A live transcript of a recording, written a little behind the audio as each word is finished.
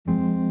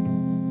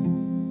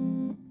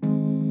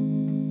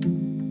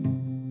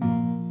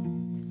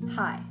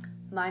Hi,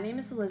 my name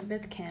is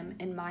Elizabeth Kim,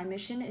 and my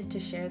mission is to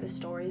share the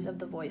stories of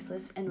the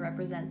voiceless and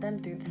represent them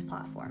through this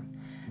platform.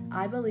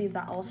 I believe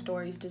that all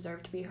stories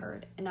deserve to be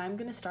heard, and I'm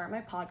going to start my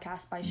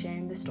podcast by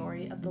sharing the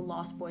story of the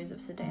Lost Boys of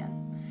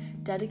Sudan.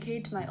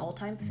 Dedicated to my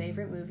all-time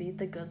favorite movie,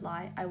 The Good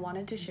Lie, I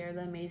wanted to share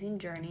the amazing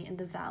journey and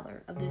the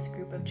valor of this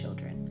group of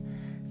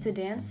children.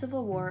 Sudan's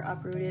civil war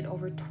uprooted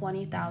over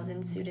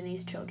 20,000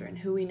 Sudanese children,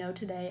 who we know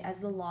today as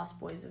the Lost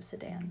Boys of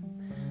Sudan.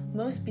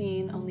 Most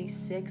being only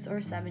 6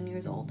 or 7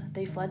 years old,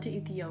 they fled to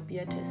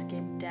Ethiopia to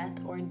escape death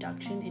or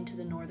induction into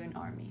the Northern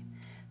Army.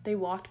 They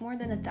walked more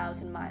than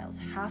 1,000 miles,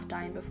 half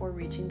dying before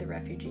reaching the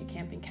refugee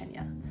camp in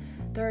Kenya.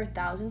 There are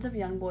thousands of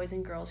young boys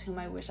and girls whom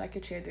I wish I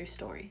could share their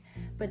story,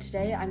 but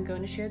today I'm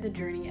going to share the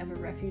journey of a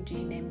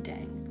refugee named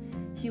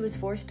Deng. He was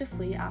forced to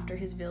flee after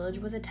his village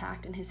was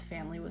attacked and his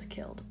family was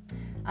killed.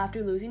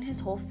 After losing his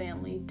whole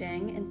family,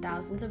 Deng and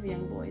thousands of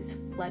young boys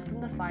fled from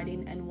the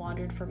fighting and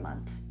wandered for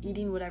months,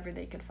 eating whatever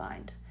they could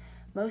find.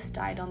 Most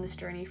died on this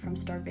journey from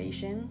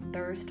starvation,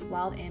 thirst,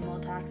 wild animal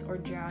attacks, or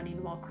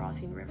drowning while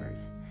crossing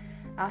rivers.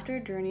 After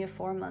a journey of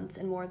 4 months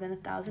and more than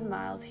 1,000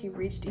 miles, he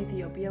reached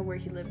Ethiopia, where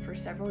he lived for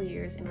several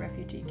years in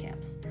refugee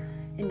camps.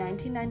 In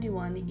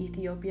 1991,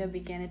 Ethiopia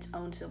began its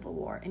own civil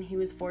war, and he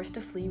was forced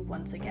to flee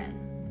once again.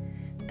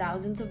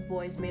 Thousands of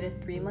boys made a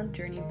 3-month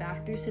journey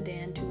back through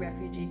Sudan to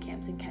refugee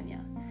camps in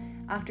Kenya.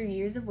 After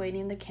years of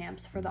waiting in the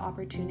camps for the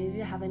opportunity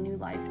to have a new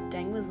life,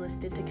 Deng was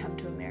listed to come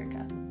to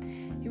America.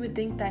 You would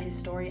think that his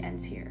story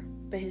ends here,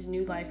 but his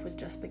new life was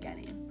just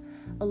beginning.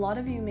 A lot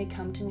of you may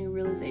come to new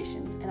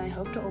realizations, and I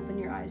hope to open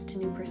your eyes to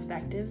new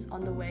perspectives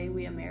on the way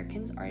we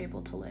Americans are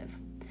able to live.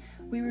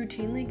 We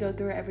routinely go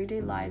through our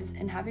everyday lives,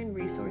 and having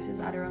resources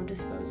at our own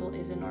disposal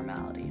is a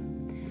normality.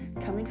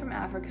 Coming from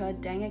Africa,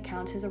 Deng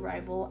accounts his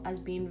arrival as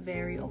being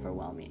very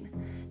overwhelming.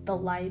 The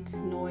lights,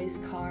 noise,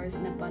 cars,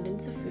 and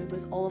abundance of food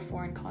was all a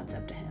foreign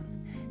concept to him.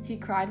 He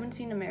cried when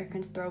seeing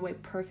Americans throw away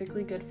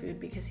perfectly good food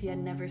because he had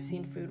never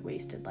seen food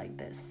wasted like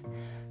this.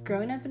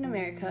 Growing up in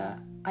America,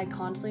 I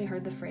constantly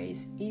heard the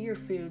phrase, "Eat your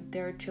food,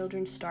 there are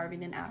children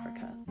starving in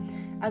Africa."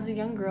 As a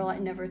young girl, I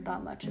never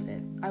thought much of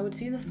it. I would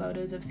see the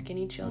photos of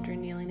skinny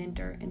children kneeling in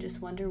dirt and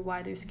just wonder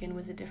why their skin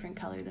was a different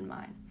color than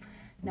mine.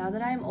 Now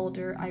that I am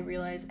older, I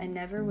realize I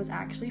never was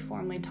actually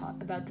formally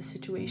taught about the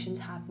situations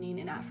happening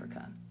in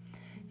Africa.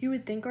 You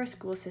would think our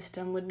school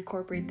system would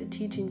incorporate the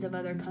teachings of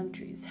other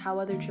countries, how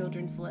other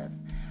children live,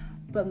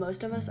 but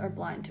most of us are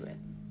blind to it.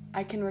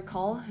 I can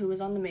recall who was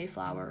on the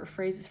Mayflower or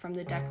phrases from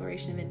the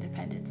Declaration of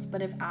Independence,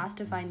 but if asked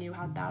if I knew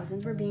how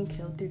thousands were being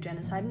killed through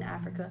genocide in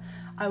Africa,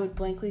 I would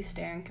blankly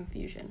stare in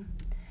confusion.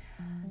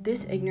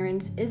 This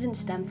ignorance isn't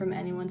stemmed from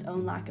anyone's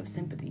own lack of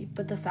sympathy,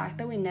 but the fact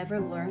that we never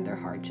learned their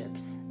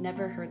hardships,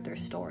 never heard their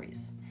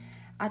stories.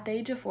 At the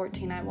age of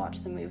 14, I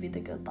watched the movie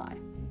The Good Lie.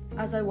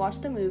 As I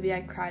watched the movie,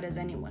 I cried as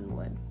anyone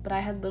would, but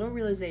I had little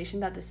realization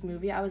that this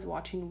movie I was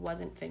watching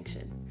wasn't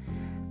fiction.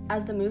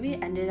 As the movie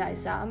ended, I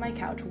sat on my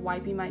couch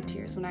wiping my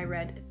tears when I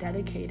read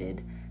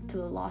 "Dedicated to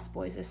the Lost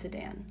Boys of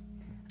Sudan."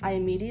 I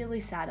immediately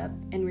sat up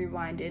and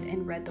rewinded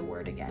and read the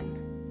word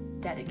again.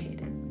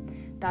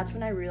 Dedicated. That's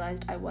when I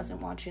realized I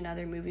wasn't watching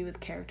another movie with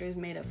characters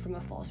made up from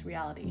a false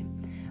reality.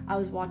 I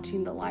was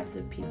watching the lives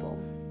of people.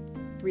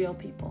 Real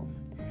people.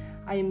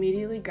 I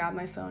immediately grabbed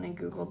my phone and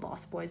Googled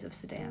Lost Boys of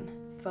Sudan.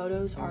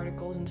 Photos,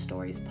 articles, and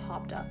stories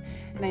popped up,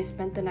 and I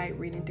spent the night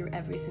reading through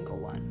every single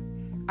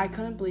one. I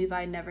couldn't believe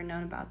I had never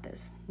known about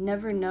this,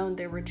 never known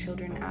there were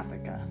children in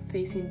Africa,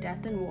 facing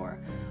death and war,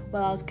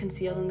 while I was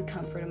concealed in the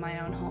comfort of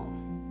my own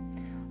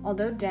home.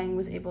 Although Deng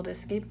was able to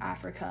escape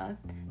Africa,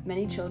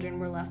 many children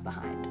were left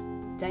behind.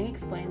 Deng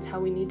explains how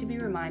we need to be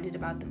reminded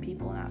about the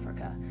people in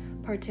Africa,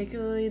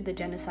 particularly the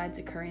genocides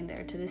occurring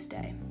there to this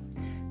day.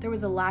 There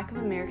was a lack of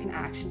American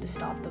action to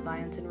stop the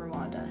violence in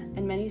Rwanda,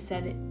 and many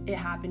said it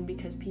happened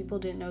because people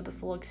didn't know the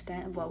full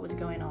extent of what was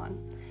going on.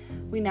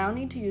 We now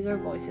need to use our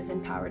voices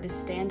and power to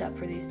stand up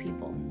for these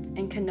people,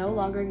 and can no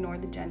longer ignore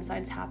the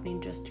genocides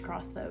happening just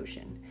across the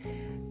ocean.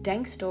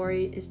 Deng's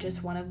story is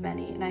just one of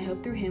many, and I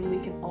hope through him we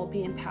can all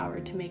be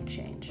empowered to make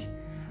change.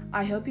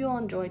 I hope you all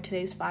enjoyed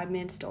today's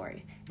 5-minute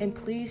story, and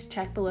please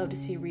check below to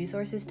see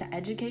resources to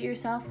educate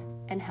yourself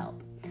and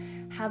help.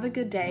 Have a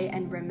good day,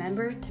 and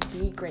remember to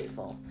be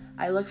grateful.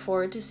 I look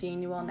forward to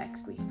seeing you all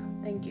next week.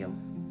 Thank you.